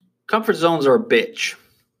Comfort zones are a bitch.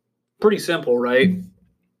 Pretty simple, right?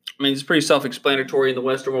 I mean, it's pretty self-explanatory in the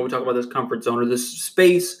Western world. We talk about this comfort zone, or this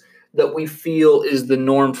space that we feel is the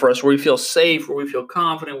norm for us, where we feel safe, where we feel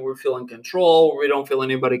confident, where we feel in control, where we don't feel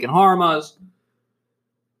anybody can harm us.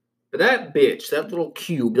 But that bitch, that little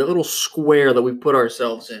cube, that little square that we put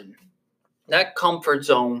ourselves in, that comfort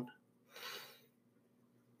zone,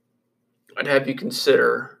 I'd have you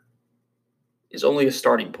consider, is only a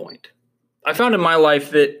starting point. I found in my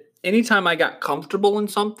life that anytime I got comfortable in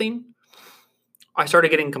something, I started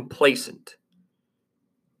getting complacent.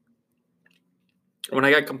 When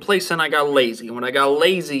I got complacent, I got lazy. And when I got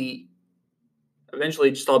lazy, eventually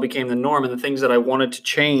it just all became the norm. And the things that I wanted to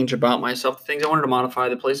change about myself, the things I wanted to modify,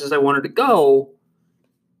 the places I wanted to go,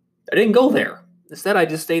 I didn't go there. Instead, I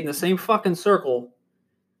just stayed in the same fucking circle,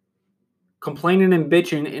 complaining and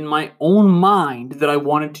bitching in my own mind that I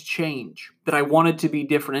wanted to change, that I wanted to be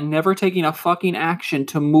different, and never taking a fucking action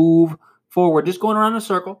to move forward. Just going around in a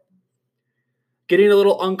circle, getting a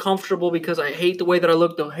little uncomfortable because I hate the way that I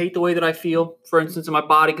look, I hate the way that I feel. For instance, in my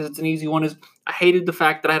body, because it's an easy one, is I hated the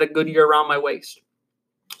fact that I had a good year around my waist.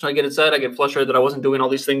 So I get upset, I get frustrated that I wasn't doing all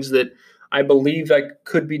these things that I believed I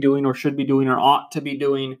could be doing or should be doing or ought to be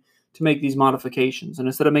doing to make these modifications. And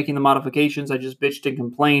instead of making the modifications, I just bitched and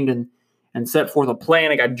complained and set forth a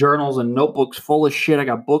plan. I got journals and notebooks full of shit. I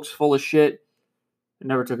got books full of shit. I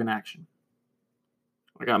never took an action.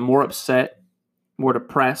 I got more upset, more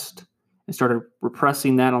depressed, and started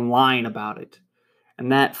repressing that and lying about it.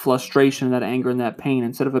 And that frustration, that anger, and that pain,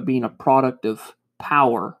 instead of it being a product of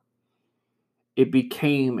power, it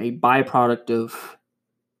became a byproduct of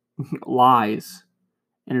lies.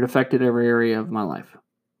 And it affected every area of my life.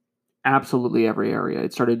 Absolutely every area.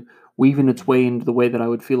 It started weaving its way into the way that I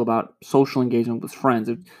would feel about social engagement with friends.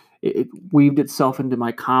 It weaved itself into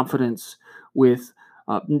my confidence with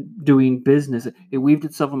doing business. It weaved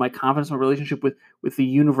itself into my confidence, my relationship with the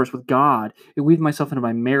universe, with God. It weaved myself into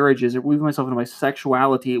my marriages. It weaved myself into my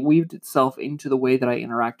sexuality. It weaved itself into the way that I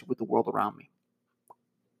interacted with the world around me.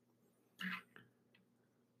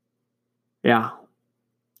 Yeah.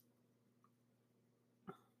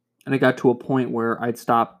 And it got to a point where I'd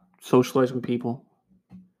stop socializing with people.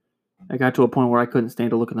 I got to a point where I couldn't stand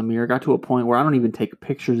to look in the mirror. I got to a point where I don't even take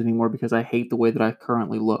pictures anymore because I hate the way that I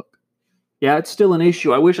currently look. Yeah, it's still an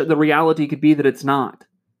issue. I wish the reality could be that it's not.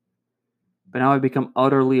 But now I've become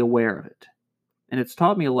utterly aware of it. And it's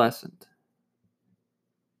taught me a lesson.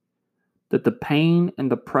 That the pain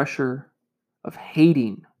and the pressure of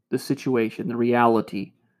hating the situation, the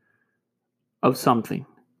reality of something,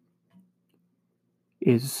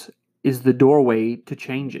 is the doorway to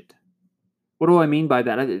change it. What do I mean by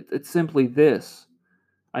that? It's simply this.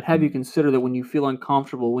 I'd have you consider that when you feel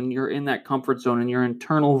uncomfortable, when you're in that comfort zone and your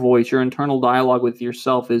internal voice, your internal dialogue with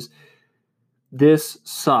yourself is, this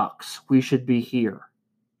sucks. We should be here.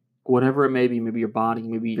 Whatever it may be, maybe your body,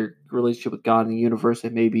 maybe your relationship with God and the universe,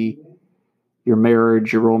 it may be your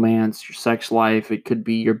marriage, your romance, your sex life, it could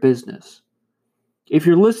be your business. If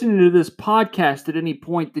you're listening to this podcast at any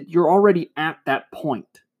point, that you're already at that point.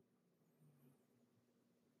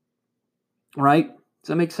 Right? Does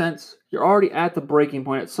that make sense? You're already at the breaking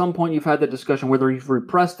point. At some point, you've had that discussion, whether you've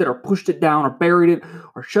repressed it or pushed it down or buried it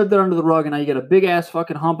or shoved it under the rug, and now you get a big-ass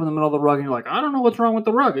fucking hump in the middle of the rug, and you're like, I don't know what's wrong with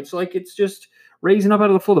the rug. It's like it's just raising up out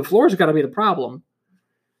of the floor. The floor's got to be the problem.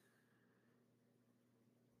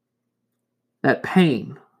 That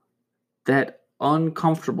pain, that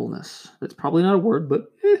uncomfortableness, that's probably not a word,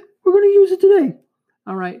 but we're going to use it today.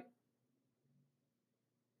 All right.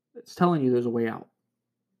 It's telling you there's a way out.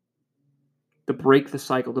 To break the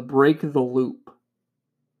cycle, to break the loop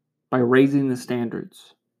by raising the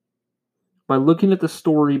standards, by looking at the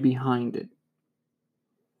story behind it,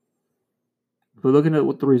 by looking at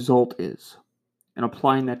what the result is and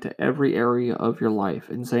applying that to every area of your life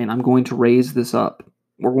and saying, I'm going to raise this up.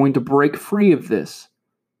 We're going to break free of this.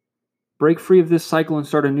 Break free of this cycle and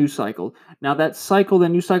start a new cycle. Now that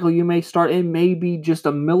new cycle you may start, it may be just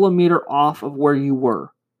a millimeter off of where you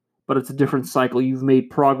were. But it's a different cycle. You've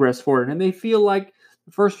made progress for it. And it may feel like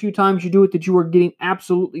the first few times you do it that you are getting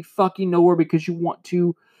absolutely fucking nowhere because you want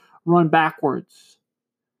to run backwards.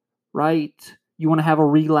 Right? You want to have a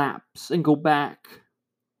relapse and go back.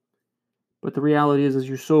 But the reality is, as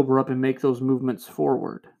you sober up and make those movements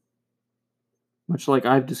forward, much like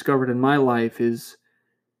I've discovered in my life, is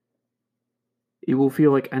it will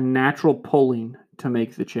feel like a natural pulling to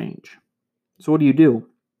make the change. So what do you do?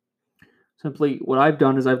 Simply, what I've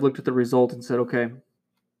done is I've looked at the result and said, okay,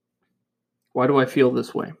 why do I feel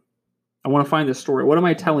this way? I want to find this story. What am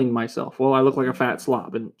I telling myself? Well, I look like a fat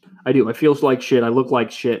slob, and I do. I feel like shit. I look like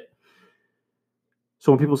shit.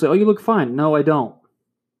 So when people say, oh, you look fine. No, I don't.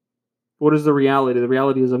 What is the reality? The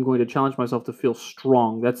reality is I'm going to challenge myself to feel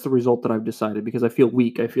strong. That's the result that I've decided because I feel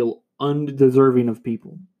weak. I feel undeserving of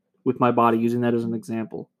people with my body, using that as an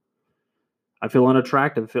example. I feel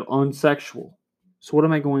unattractive. I feel unsexual. So what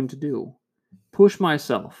am I going to do? Push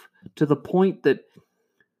myself to the point that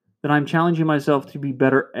I'm challenging myself to be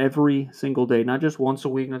better every single day, not just once a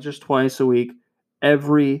week, not just twice a week,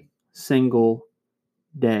 every single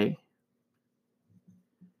day.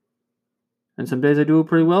 And some days I do it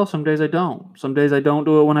pretty well, some days I don't. Some days I don't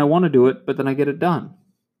do it when I want to do it, but then I get it done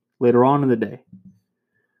later on in the day.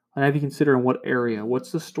 And have you consider in what area,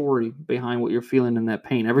 what's the story behind what you're feeling in that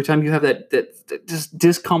pain? Every time you have that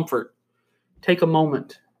discomfort, take a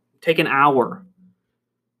moment, take an hour,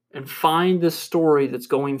 and find the story that's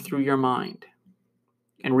going through your mind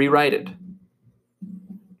and rewrite it.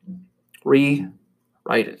 Rewrite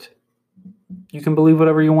it. You can believe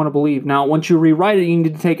whatever you want to believe. Now, once you rewrite it, you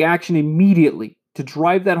need to take action immediately to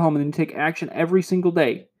drive that home and then take action every single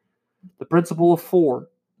day. The principle of 4.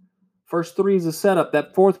 First 3 is a setup.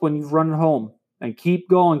 That 4th one, you've run it home. And keep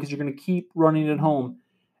going because you're going to keep running it home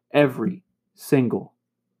every single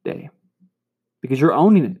day. Because you're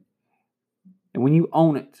owning it. And when you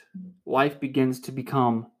own it, life begins to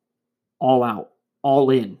become all out,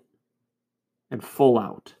 all in, and full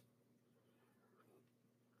out.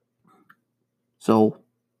 So,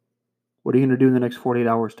 what are you going to do in the next 48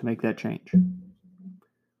 hours to make that change?